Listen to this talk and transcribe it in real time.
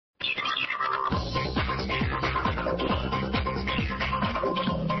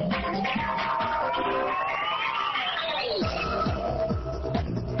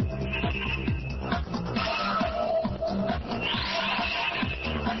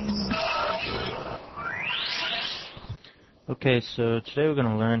Okay, so today we're going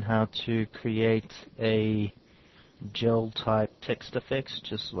to learn how to create a gel type text effects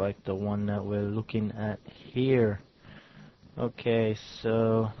just like the one that we're looking at here. Okay,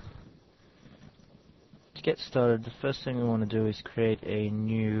 so to get started, the first thing we want to do is create a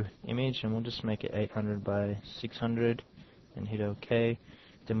new image, and we'll just make it 800 by 600 and hit OK.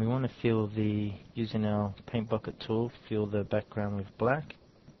 Then we want to using our paint bucket tool, fill the background with black.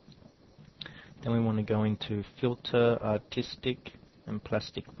 Then we want to go into Filter, Artistic, and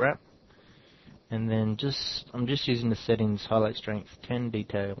Plastic Wrap. And then I'm just using the settings Highlight Strength 10,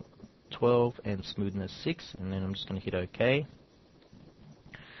 Detail 12, and Smoothness 6. And then I'm just going to hit OK.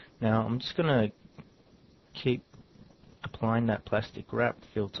 Now I'm just going to keep applying that plastic wrap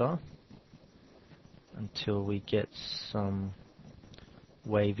filter until we get some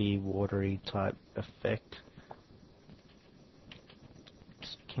wavy, watery type effect.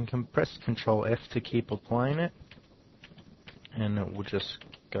 You can press Control F to keep applying it, and it will just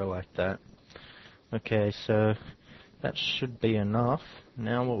go like that. Okay, so that should be enough.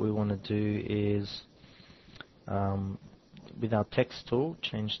 Now what we want to do is, with our text tool,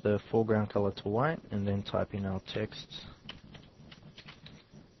 change the foreground color to white, and then type in our text.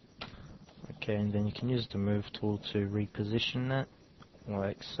 Okay, and then you can use the Move tool to reposition that,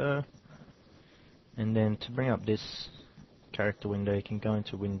 like so. And then to bring up this character window, you can go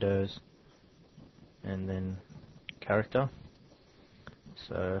into Windows and then Character.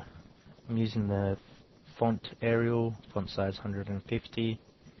 So I'm using the font Arial, font size 150,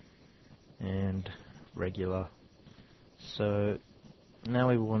 and regular. So now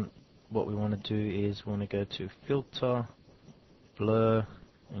what we want to do is we want to go to Filter, Blur,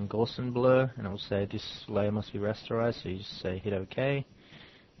 and Gaussian Blur, and it will say this layer must be rasterized, so you just say hit OK.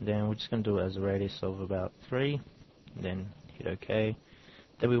 Then we're just going to do it as a radius of about 3, then hit OK.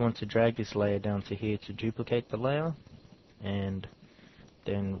 Then we want to drag this layer down to here to duplicate the layer, and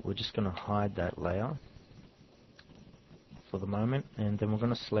then we're just going to hide that layer for the moment, and then we're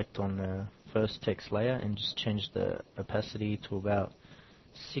going to select on the first text layer and just change the opacity to about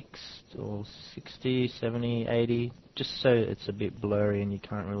 6 or 60, 70, 80, just so it's a bit blurry and you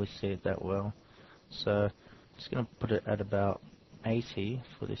can't really see it that well. So I'm just going to put it at about 80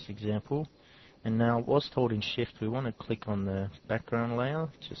 for this example. And now, whilst holding Shift, we want to click on the background layer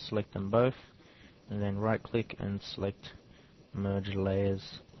to select them both, and then right click and select Merge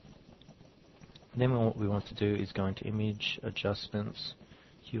Layers. Then what we want to do is go into Image, Adjustments,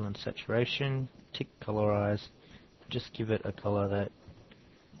 Hue and Saturation, tick Colorize, just give it a color that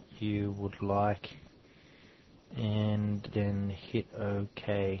you would like, and then hit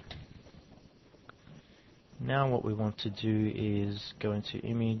OK. Now what we want to do is go into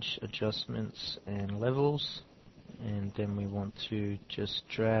Image, Adjustments, and Levels, and then we want to just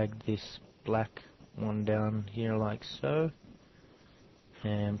drag this black one down here like so,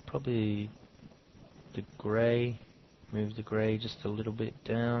 and probably the grey, move the grey just a little bit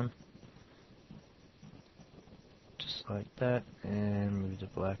down, just like that, and move the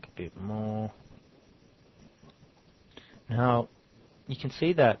black a bit more. Now you can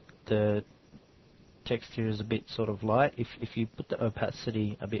see that the text here is a bit sort of light. If you put the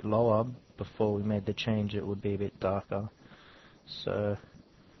opacity a bit lower before we made the change, it would be a bit darker. So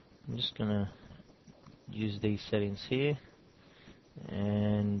I'm just going to use these settings here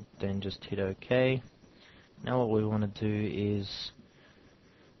and then just hit OK. Now what we want to do is,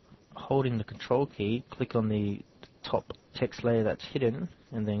 holding the Control key, click on the top text layer that's hidden,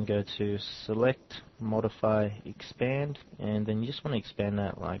 and then go to Select, Modify, Expand, and then you just want to expand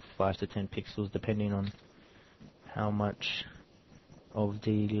that like 5 to 10 pixels depending on how much of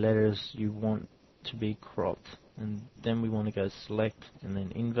the letters you want to be cropped. And then we want to go Select and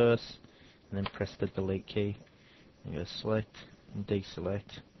then Inverse, and then press the Delete key and go Select and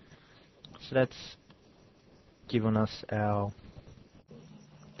Deselect. So that's given us our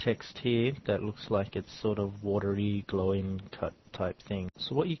text here that looks like it's sort of watery, glowing cut type thing.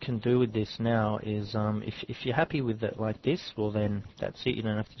 So what you can do with this now is, if you're happy with it like this, well then that's it, you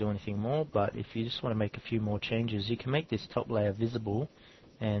don't have to do anything more. But if you just want to make a few more changes, you can make this top layer visible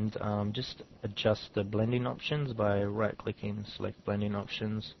and just adjust the blending options by right clicking, select blending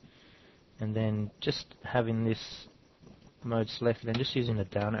options, and then just having this mode selected and just using the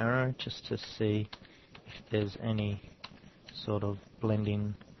down arrow just to see if there's any sort of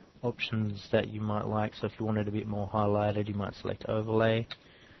blending options that you might like. So if you wanted a bit more highlighted, you might select Overlay,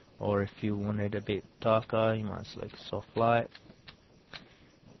 or if you wanted a bit darker, you might select Soft Light.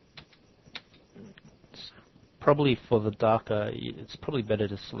 Probably for the darker, it's probably better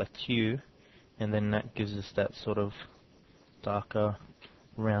to select Hue, and then that gives us that sort of darker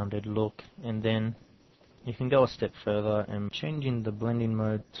rounded look. And then You can go a step further and changing the blending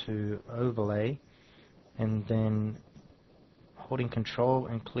mode to overlay, and then holding control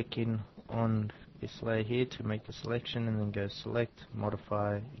and clicking on this layer here to make the selection, and then go select,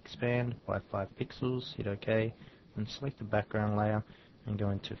 modify, expand by 5 pixels, hit OK, and select the background layer and go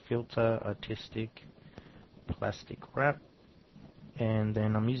into filter, artistic, plastic wrap, and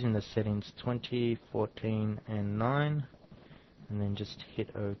then I'm using the settings 20, 14 and 9, and then just hit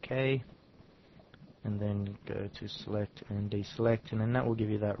OK, and then go to select and deselect, and then that will give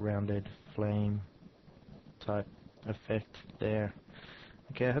you that rounded flame type effect there.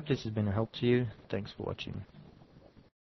 Okay, I hope this has been a help to you. Thanks for watching.